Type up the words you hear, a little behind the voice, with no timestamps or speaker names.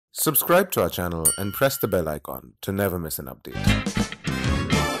Subscribe to our channel and press the bell icon to never miss an update.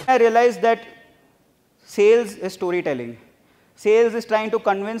 I realized that sales is storytelling. Sales is trying to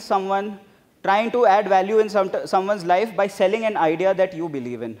convince someone, trying to add value in someone's life by selling an idea that you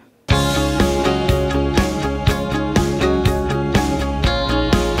believe in.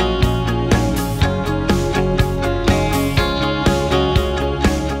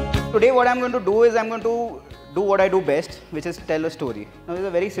 Today what I'm going to do is I'm going to do what I do best, which is tell a story. Now, it's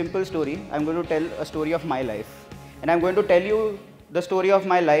a very simple story. I'm going to tell a story of my life. And I'm going to tell you the story of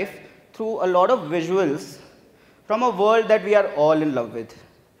my life through a lot of visuals from a world that we are all in love with.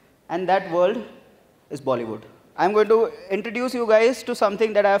 And that world is Bollywood. I'm going to introduce you guys to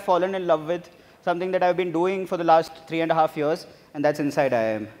something that I have fallen in love with, something that I've been doing for the last 3.5 years, and that's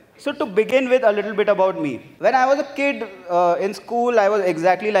InsideIIM. So to begin with, a little bit about me. When I was a kid in school, I was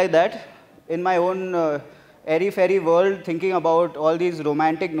exactly like that, in my own airy-fairy world, thinking about all these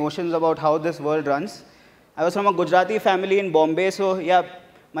romantic notions about how this world runs. I was from a Gujarati family in Bombay, so yeah,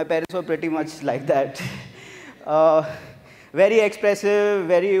 my parents were pretty much like that. Very expressive,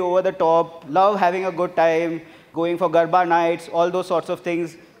 very over the top, love having a good time, going for Garba nights, all those sorts of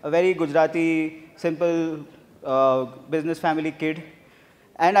things. A very Gujarati, simple business family kid.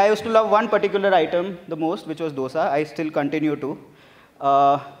 And I used to love one particular item the most, which was dosa. I still continue to.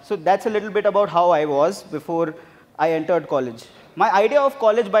 So that's a little bit about how I was before I entered college. My idea of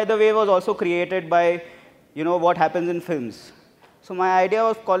college, by the way, was also created by, what happens in films. So my idea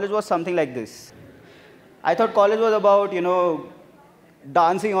of college was something like this. I thought college was about,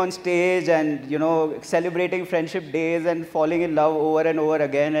 dancing on stage and, celebrating friendship days and falling in love over and over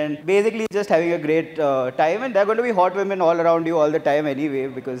again and basically just having a great time. And there are going to be hot women all around you all the time anyway,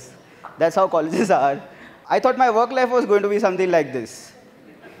 because that's how colleges are. I thought my work life was going to be something like this.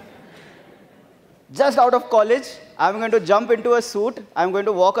 Just out of college, I'm going to jump into a suit. I'm going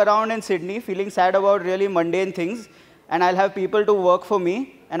to walk around in Sydney feeling sad about really mundane things. And I'll have people to work for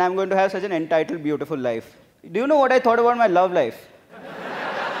me. And I'm going to have such an entitled, beautiful life. Do you know what I thought about my love life?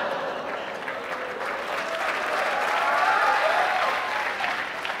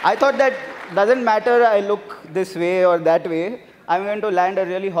 I thought that doesn't matter I look this way or that way. I'm going to land a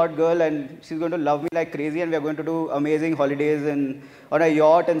really hot girl and she's going to love me like crazy and we're going to do amazing holidays on a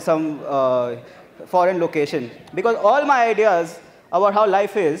yacht in some foreign location. Because all my ideas about how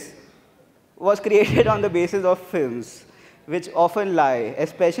life is was created on the basis of films, which often lie,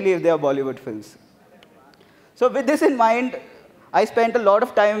 especially if they are Bollywood films. So with this in mind, I spent a lot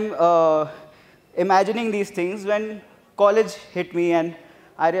of time imagining these things when college hit me and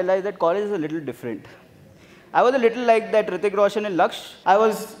I realized that college is a little different. I was a little like that Hritik Roshan in Lakshya. I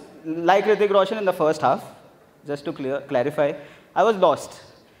was like Hritik Roshan in the first half, just to clarify. I was lost.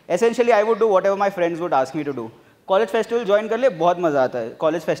 Essentially, I would do whatever my friends would ask me to do. College festival join कर ले, बहुत मजा आता है.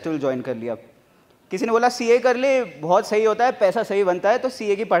 College festival join कर लिया. किसी ने बोला CA कर ले, बहुत सही होता है, पैसा सही बनता है, तो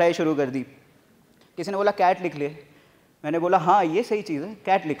CA की पढ़ाई शुरू कर दी. किसी ने बोला CAT लिख ले. मैंने बोला हाँ ये सही चीज़ है,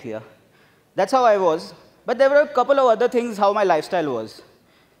 CAT लिख लिया. That's how I was. But there were a couple of other things how my lifestyle was.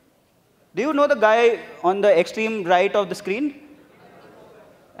 Do you know the guy on the extreme right of the screen?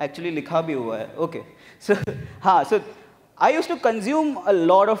 Actually, likha bhi hua hai. Okay. So I used to consume a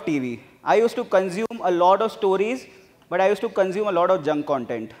lot of TV. I used to consume a lot of stories, but I used to consume a lot of junk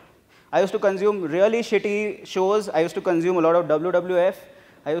content. I used to consume really shitty shows. I used to consume a lot of WWF.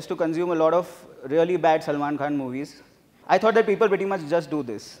 I used to consume a lot of really bad Salman Khan movies. I thought that people pretty much just do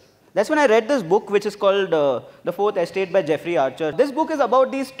this. That's when I read this book, which is called The Fourth Estate by Jeffrey Archer. This book is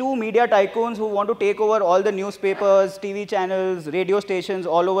about these two media tycoons who want to take over all the newspapers, TV channels, radio stations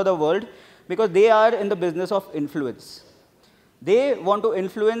all over the world because they are in the business of influence. They want to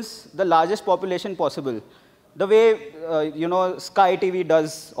influence the largest population possible. The way, Sky TV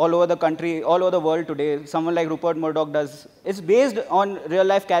does all over the country, all over the world today, someone like Rupert Murdoch does. It's based on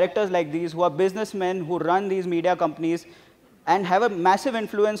real-life characters like these who are businessmen who run these media companies and have a massive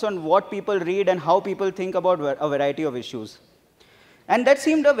influence on what people read and how people think about a variety of issues. And that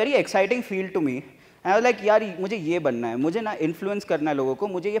seemed a very exciting field to me. And I was like, yaar, mujhe ye banna hai. Mujhe na influence karna hai logon ko.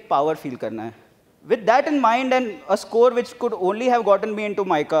 Mujhe ye power feel karna hai. With that in mind and a score which could only have gotten me into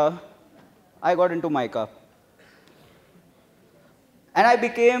MICA, I got into MICA. And I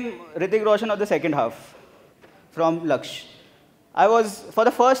became Hritik Roshan of the second half from Lakshya. For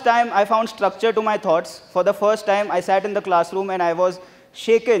the first time, I found structure to my thoughts. For the first time, I sat in the classroom and I was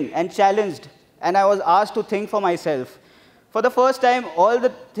shaken and challenged. And I was asked to think for myself. For the first time, all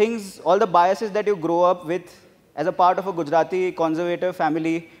the biases that you grow up with as a part of a Gujarati conservative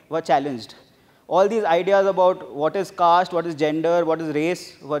family were challenged. All these ideas about what is caste, what is gender, what is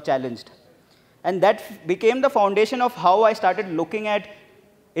race were challenged. And that became the foundation of how I started looking at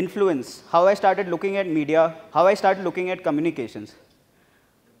influence, how I started looking at media, how I started looking at communications,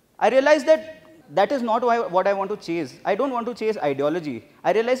 I realized that that is not what I want to chase. I don't want to chase ideology.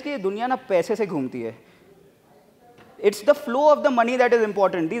 I realized that this world पैसे से घूमती है. It's the flow of the money that is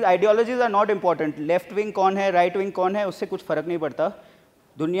important. These ideologies are not important. Left wing कौन है, right wing कौन है, उससे कुछ फर्क नहीं पड़ता.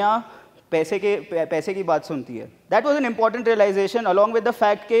 दुनिया पैसे की बात सुनती है. That was an important realization, along with the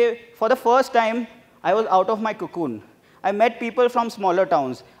fact that for the first time I was out of my cocoon. I met people from smaller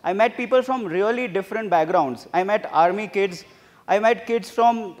towns. I met people from really different backgrounds. I met army kids. I met kids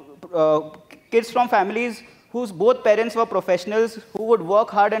from families whose both parents were professionals, who would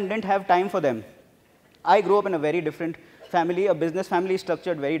work hard and didn't have time for them. I grew up in a very different family, a business family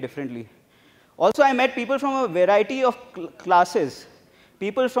structured very differently. Also, I met people from a variety of classes,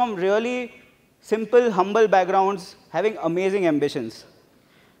 people from really simple, humble backgrounds, having amazing ambitions.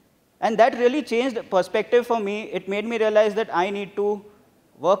 And that really changed perspective for me. It made me realize that I need to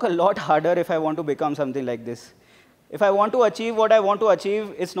work a lot harder if I want to become something like this. If I want to achieve what I want to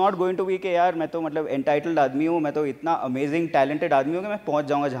achieve, it's not going to be कि यार मैं तो मतलब entitled आदमी हूँ, मैं तो इतना amazing, talented आदमी हूँ कि मैं पहुँच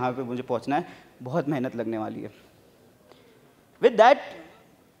जाऊँगा जहाँ पे मुझे पहुँचना है, बहुत मेहनत लगने वाली है. With that,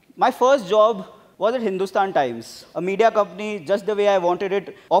 my first job was at Hindustan Times, a media company just the way I wanted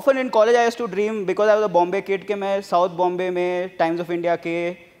it. Often in college I used to dream, because I was a Bombay kid, कि मैं South Bombay में Times of India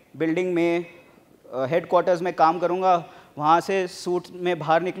के building में headquarters में काम करूँगा, वहाँ से सूट में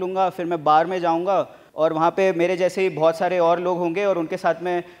बाहर निकलूँगा, फिर मैं बार में जाऊँगा और वहाँ पे मेरे जैसे ही बहुत सारे और लोग होंगे और उनके साथ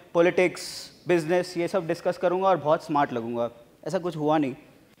में पॉलिटिक्स, बिजनेस ये सब डिस्कस करूँगा और बहुत स्मार्ट लगूँगा. ऐसा कुछ हुआ नहीं.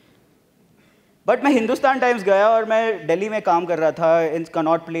 बट मैं हिंदुस्तान टाइम्स गया और मैं दिल्ली में काम कर रहा था, इन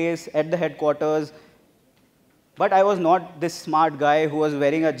Connaught place, at the headquarters. But I was not this smart guy who was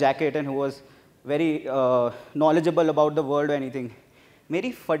wearing a jacket and who was very knowledgeable about the world और एनीथिंग.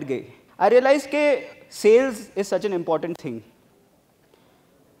 मेरी फट गई. आई रियलाइज के sales is such an important thing.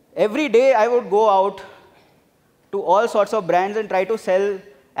 Every day I would go out to all sorts of brands and try to sell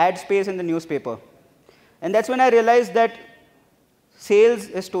ad space in the newspaper. And that's when I realized that sales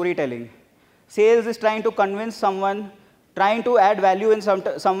is storytelling. Sales is trying to convince someone, trying to add value in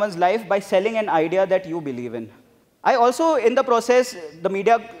someone's life by selling an idea that you believe in. I also, in the process, the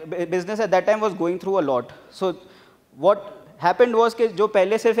media business at that time was going through a lot. So what happened was कि जो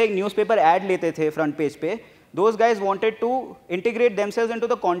पहले सिर्फ एक newspaper ad लेते थे front page पे, those guys wanted to integrate themselves into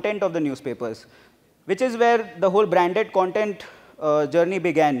the content of the newspapers, which is where the whole branded content journey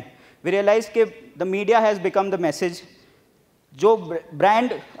began. We realized that the media has become the message. जो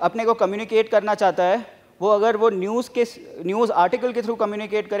brand अपने को communicate करना चाहता है, वो अगर वो news article के through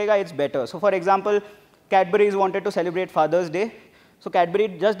communicate करेगा, it's better. So for example, Cadbury's wanted to celebrate Father's Day, so Cadbury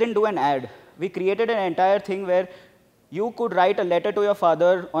just didn't do an ad. We created an entire thing where you could write a letter to your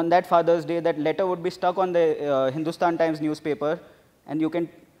father on that Father's Day. That letter would be stuck on the Hindustan Times newspaper, and you can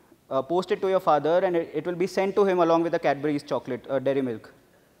post it to your father, and it will be sent to him along with the Cadbury's chocolate, dairy milk.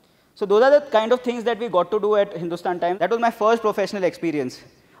 So those are the kind of things that we got to do at Hindustan Times. That was my first professional experience.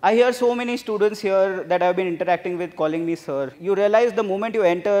 I hear so many students here that I've been interacting with calling me sir. You realize the moment you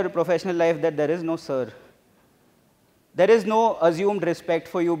enter professional life that there is no sir. There is no assumed respect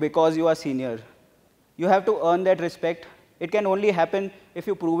for you because you are senior. You have to earn that respect. It can only happen if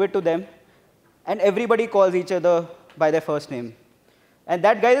you prove it to them. And everybody calls each other by their first name. And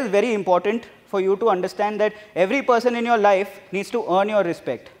that, guys, is very important for you to understand that every person in your life needs to earn your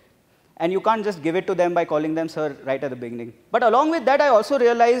respect. And you can't just give it to them by calling them sir right at the beginning. But along with that, I also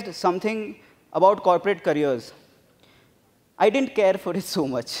realized something about corporate careers. I didn't care for it so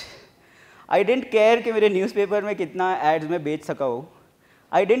much. I didn't care कि मेरे newspaper में कितना ads में बेच सका हूँ.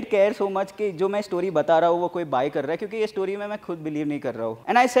 I didn't care so much कि जो मैं story बता रहा हूँ वो कोई buy कर रहा है, क्योंकि ये story में मैं खुद believe नहीं कर रहा हूँ.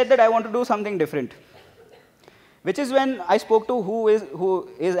 And I said that I want to do something different. Which is when I spoke to who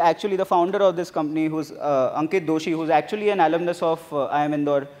is actually the founder of this company, who's Ankit Doshi, who's actually an alumnus of IIM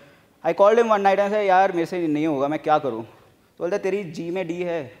Indore. I called him one night and said, यार मेरे से नहीं होगा, मैं क्या करूँ? तो बोलता तेरी G में D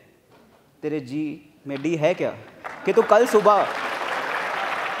है, तेरे G में D है क्या? कि तू कल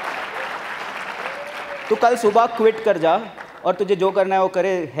सुबह क्विट कर जा और तुझे जो करना है वो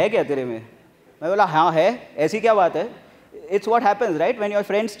करे, है क्या तेरे में? मैं बोला हाँ है, ऐसी क्या बात है? It's what happens, right? When your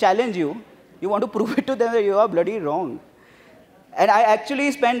friends challenge you, you want to prove it to them that you are bloody wrong. And I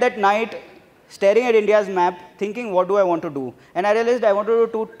actually spent that night staring at India's map, thinking what do I want to do? And I realized I wanted to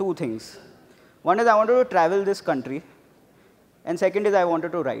do two things. One is I wanted to travel this country, and second is I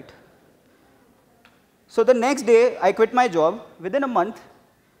wanted to write. So the next day, I quit my job. Within a month,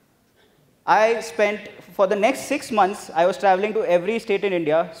 I spent, for the next 6 months, I was traveling to every state in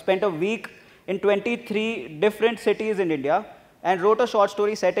India, spent a week in 23 different cities in India, and wrote a short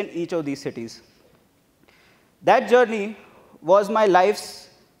story set in each of these cities. That journey was my life's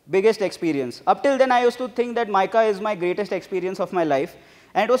biggest experience. Up till then, I used to think that MICA is my greatest experience of my life.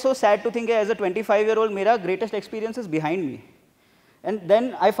 And it was so sad to think as a 25-year-old, my greatest experience is behind me. And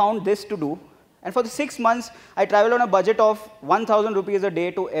then I found this to do. And for the 6 months, I traveled on a budget of 1,000 rupees a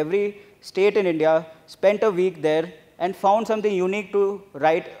day to every state in India, spent a week there, and found something unique to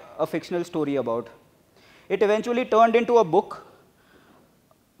write a fictional story about. It eventually turned into a book,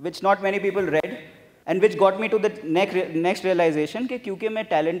 which not many people read, and which got me to the next realization कि क्योंकि मैं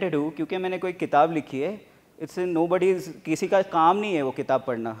talented हूँ, क्योंकि मैंने कोई किताब लिखी है, it's nobody's किसी का काम नहीं है वो किताब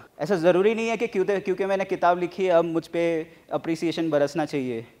पढ़ना. ऐसा ज़रूरी नहीं है कि क्योंकि मैंने किताब लिखी है अब मुझ पे appreciation बरसना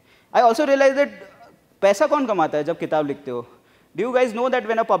चाहिए. I also realized that पैसा कौन कमाता है जब किताब लिखते हो? Do you guys know that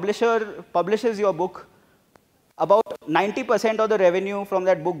when a publisher publishes your book, about 90% of the revenue from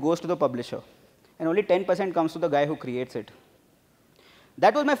that book goes to the publisher, and only 10% comes to the guy who creates it.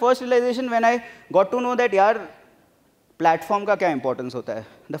 That was my first realization when I got to know that यार platform का क्या importance होता है.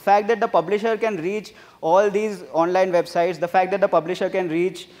 The fact that the publisher can reach all these online websites, the fact that the publisher can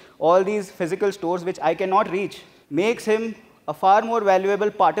reach all these physical stores which I cannot reach, makes him a far more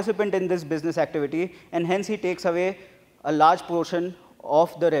valuable participant in this business activity, and hence he takes away a large portion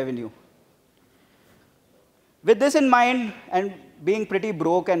of the revenue. With this in mind, and being pretty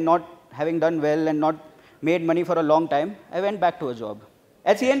broke and not having done well and not made money for a long time, I went back to a job.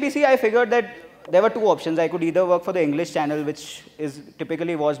 At CNBC, I figured that there were two options. I could either work for the English channel, which is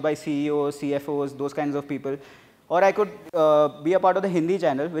typically watched by CEOs, CFOs, those kinds of people, or I could be a part of the Hindi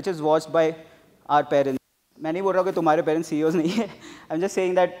channel, which is watched by our parents. मैं नहीं बोल रहा हूँ कि तुम्हारे parents CEOs नहीं है. I'm just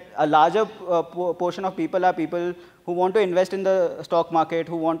saying that a larger portion of people are people who want to invest in the stock market,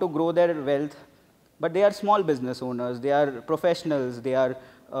 who want to grow their wealth, but they are small business owners, they are professionals, they are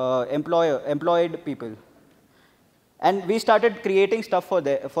employed people. And we started creating stuff for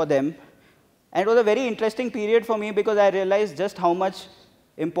them. And it was a very interesting period for me because I realized just how much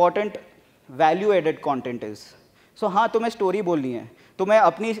important value-added content is. So हाँ, तुम्हें story बोलनी है, तुम्हें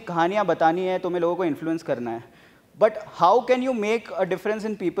अपनी कहानियाँ बतानी है, तुम्हें लोगों को influence करना है. But how can you make a difference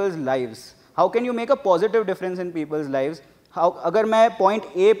in people's lives? How can you make a positive difference in people's lives? अगर मैं point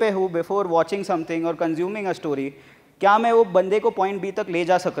A पे हूँ before watching something or consuming a story, क्या मैं वो बंदे को point B तक ले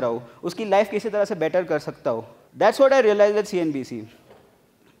जा सक रहा हूँ, उसकी life किसी तरह से better कर सकता हूँ? That's what I realized at CNBC.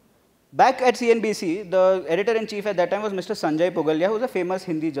 Back at CNBC, the editor-in-chief at that time was Mr. Sanjay Pugalia, who was a famous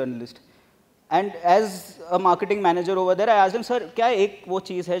Hindi journalist. And as a marketing manager over there, I asked him, sir, क्या एक वो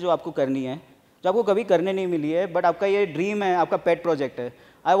चीज़ है जो आपको करनी है, जो आपको कभी करने नहीं मिली है, but आपका ये dream है, आपका pet project है.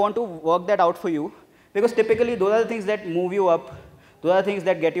 I want to work that out for you, because typically those are the things that move you up, those are the things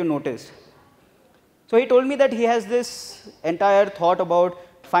that get you noticed. So he told me that he has this entire thought about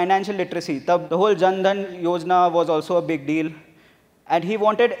financial literacy. The whole Jan Dhan Yojana was also a big deal. And he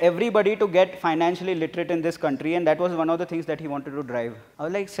wanted everybody to get financially literate in this country, and that was one of the things that he wanted to drive. I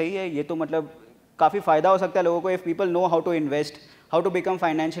was like, सही है, ये तो मतलब काफ़ी फ़ायदा हो सकता है लोगों को if people know how to invest, how to become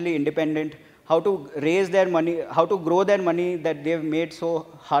financially independent, how to raise their money, how to grow their money that they've made so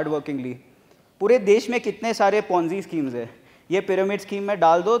hardworkingly. पूरे देश में कितने सारे Ponzi schemes हैं. ये pyramid scheme में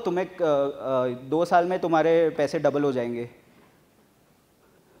डाल दो, तुम्हें 2 साल में तुम्हारे पैसे डबल हो जाएंगे.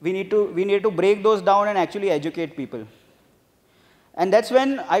 We need to break those down and actually educate people. And that's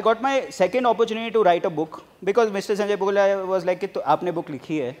when I got my second opportunity to write a book, because Mr. Sanjay Pugalia was like, कि आपने book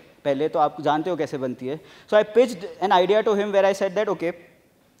लिखी है पहले तो आप जानते हो कैसे बनती है. So I pitched an idea to him where I said that, okay,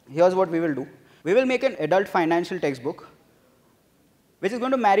 here's what we will do. We will make an adult financial textbook, which is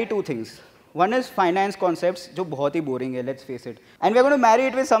going to marry two things. One is finance concepts, जो बहुत ही boring है, let's face it. And we're going to marry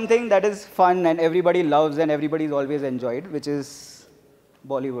it with something that is fun and everybody loves and everybody's always enjoyed, which is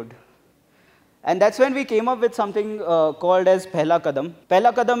Bollywood. And that's when we came up with something called as Pehla Kadam.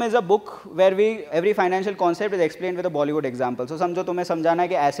 Pehla Kadam is a book where every financial concept is explained with a Bollywood example. So समझो तुम्हें समझाना है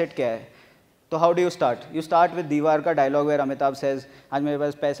कि asset क्या है. So how do you start? You start with दीवार का dialogue where Amitabh says, आज मेरे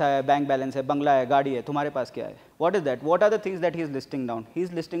पास पैसा है, bank balance है, बंगला है, गाड़ी है, तुम्हारे पास क्या है? What is that? What are the things that he is listing down? He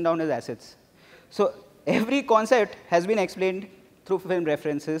is listing down his assets. So every concept has been explained through film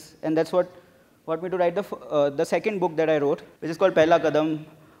references, and that's what got me to write the second book that I wrote, which is called Pehla Kadam.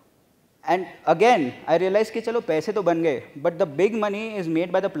 And again, I realized कि चलो पैसे तो बन गए, but the big money is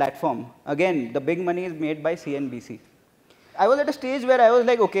made by the platform. Again, the big money is made by CNBC. I was at a stage where I was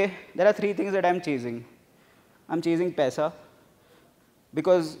like, okay, there are 3 things that I'm chasing. I'm chasing पैसा,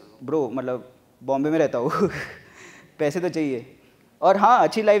 because bro, मतलब बॉम्बे में रहता हूँ, पैसे तो चाहिए. और हाँ,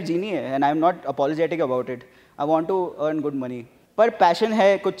 अच्छी लाइफ जीनी है, and I'm not apologetic about it. I want to earn good money. पर पैशन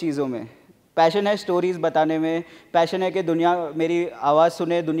है कुछ चीज़ों में. पैशन है स्टोरीज़ बताने में, पैशन है कि दुनिया मेरी आवाज़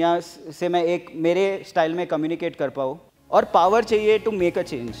सुने, दुनिया से मैं एक मेरे स्टाइल में कम्युनिकेट कर पाऊँ, और पावर चाहिए to make a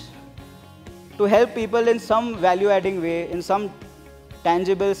change, to help people in some value adding way, in some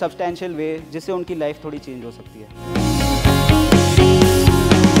tangible, substantial way जिससे उनकी लाइफ थोड़ी चेंज हो सकती है.